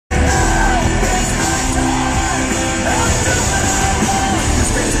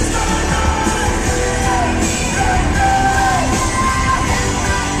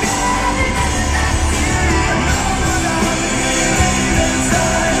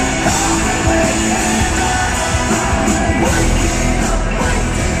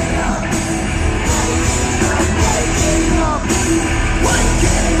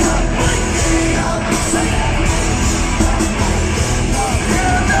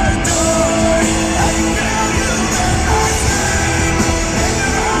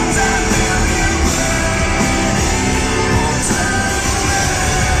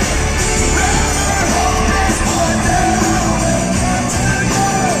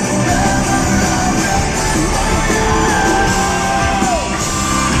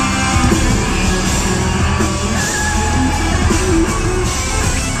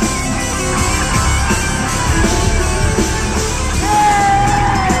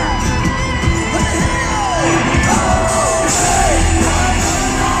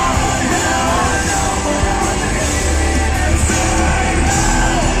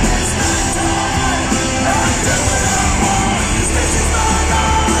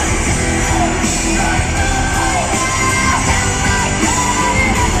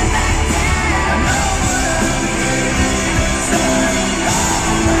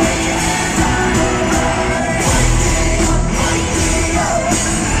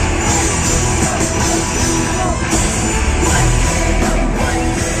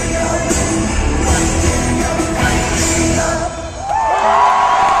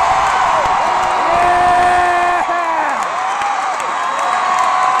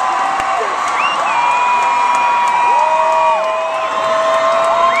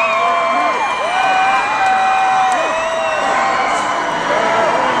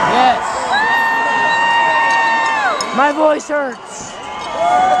voice hurts.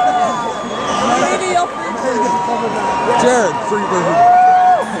 Jared, free version.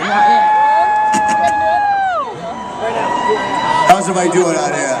 How's everybody doing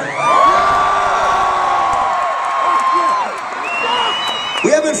out here?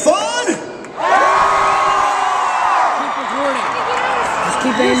 We having fun? Keep recording. Just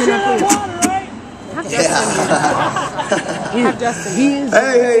keep aiming up here.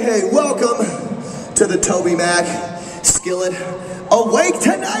 Hey, welcome to the Toby Mac Skillet Awake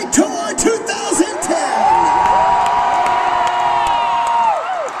Tonight Tour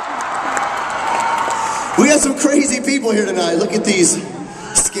 2010. We got some crazy people here tonight. Look at these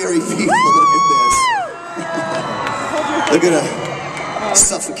scary people. Look at this. They're gonna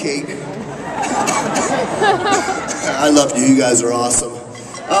suffocate. I love you. You guys are awesome.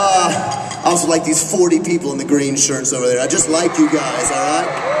 I also like these 40 people in the green shirts over there. I just like you guys, all right?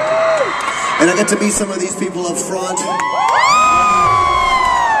 And I got to meet some of these people up front.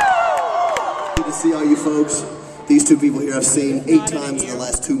 Good to see all you folks. These two people here I've seen 8 times in the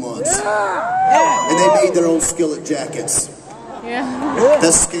last 2 months. And they made their own Skillet jackets.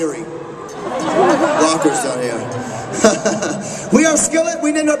 That's scary. Rockers down here. We are Skillet.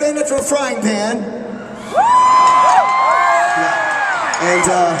 We named our band after a frying pan. And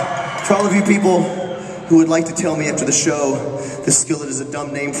for all of you people who would like to tell me after the show the Skillet is a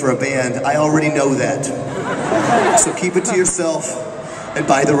dumb name for a band, I already know that. So keep it to yourself and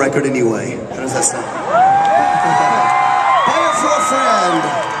buy the record anyway. How does that sound? Buy it for a friend.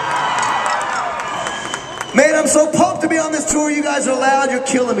 Man, I'm so pumped to be on this tour. You guys are loud. You're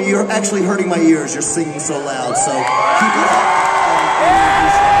killing me. You're actually hurting my ears. You're singing so loud. So keep it up.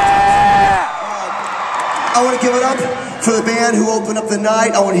 I want to give it up for the band who opened up the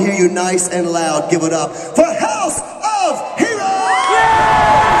night. I want to hear you nice and loud. Give it up for House of Heroes!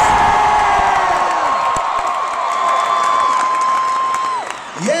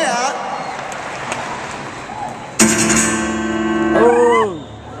 Yeah! Oh!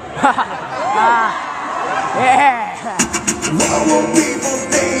 Yeah! What will people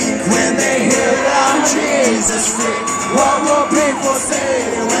think when they hear about Jesus freak? What will people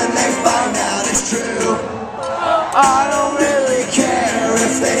say when they find out it's true? I don't really care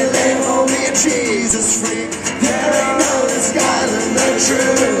if they label me a Jesus freak. There ain't no disguising the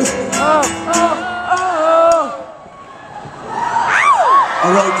truth. I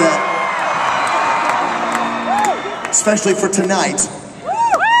wrote that especially for tonight.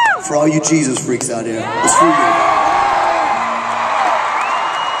 For all you Jesus freaks out here. It's for you.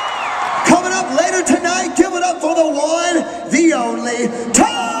 Coming up later tonight, give it up for the one, the only,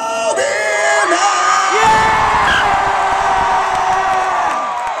 Toby!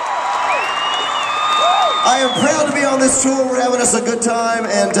 I am proud to be on this tour. We're having us a good time,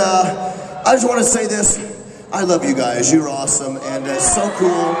 and I just want to say this. I love you guys. You're awesome, and it's so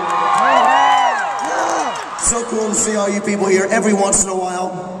cool. So cool to see all you people here every once in a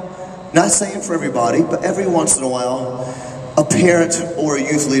while. Not saying for everybody, but every once in a while, a parent or a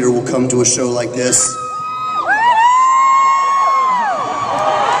youth leader will come to a show like this.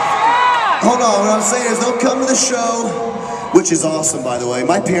 Hold on, what I'm saying is they'll come to the show, which is awesome, by the way.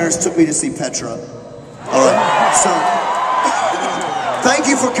 My parents took me to see Petra. All right, so thank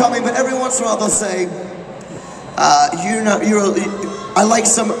you for coming, but every once in a while they'll say, I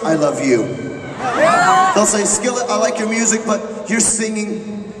love you. They'll say, Skillet, I like your music, but your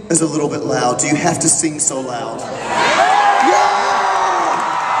singing is a little bit loud. Do you have to sing so loud? Yeah!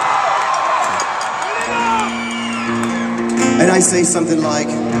 And I say something like,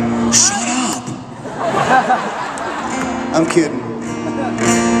 shut up. I'm kidding.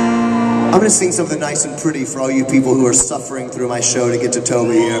 I'm gonna sing something nice and pretty for all you people who are suffering through my show to get to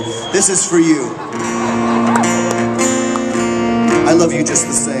Toby here. This is for you. I love you just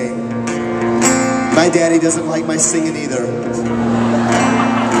the same. My daddy doesn't like my singing either.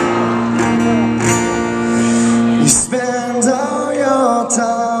 You spend all your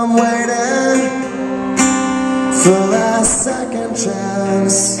time waiting for that second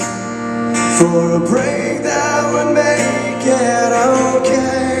chance, for a break that would make it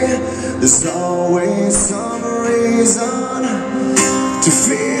okay. There's always some reason to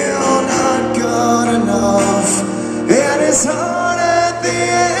feel not good enough, and it's hard at the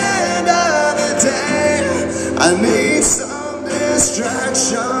end of the day. I need some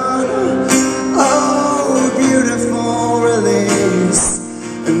distraction, oh beautiful release,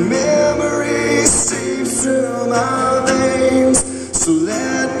 and memory seeps through my veins. So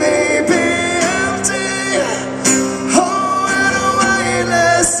let me be empty, oh and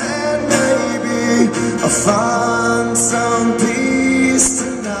weightless, and maybe I'll find some peace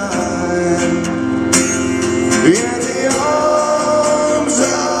tonight. Yeah,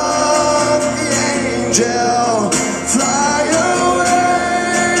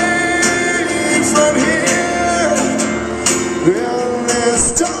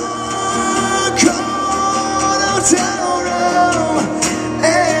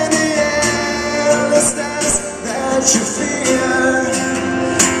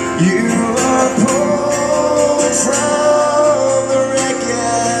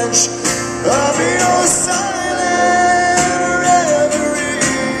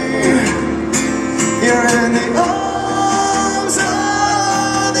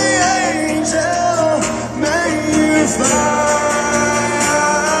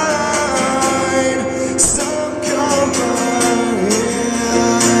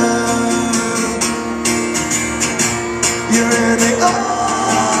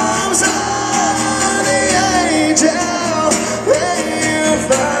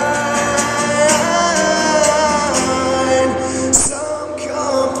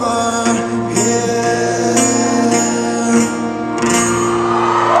 over here.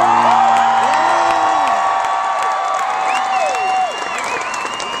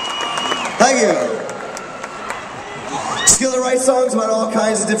 Thank you. Skillet writes songs about all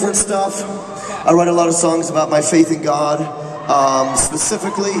kinds of different stuff. I write a lot of songs about my faith in God.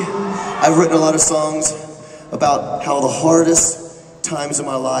 Specifically, I've written a lot of songs about how the hardest times in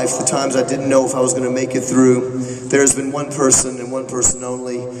my life, the times I didn't know if I was going to make it through, there has been one person and one person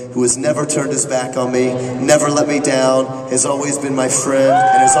only who has never turned his back on me, never let me down, has always been my friend,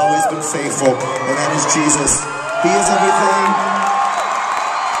 and has always been faithful, and that is Jesus. He is everything.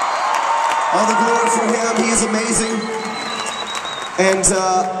 All the glory for him. He is amazing. And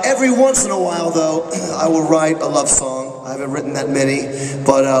every once in a while, though, I will write a love song. I haven't written that many,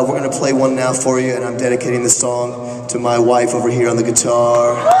 but we're going to play one now for you, and I'm dedicating this song to my wife over here on the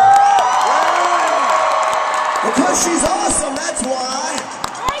guitar. Because she's awesome, that's why.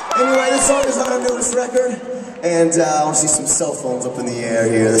 Anyway, this song is on our newest record, and I want to see some cell phones up in the air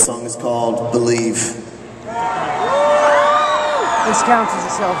here. The song is called Believe. This counts as a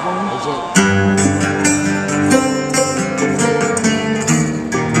cell phone.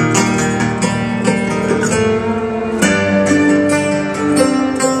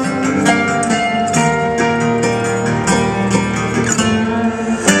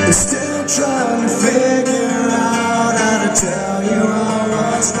 Trying to figure out how to tell you all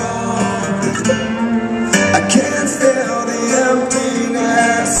what's wrong. I can't feel the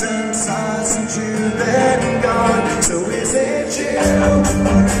emptiness inside since you've been gone. So is it you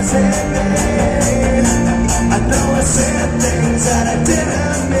or is it me? I know I said things that I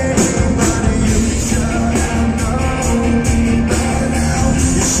didn't mean.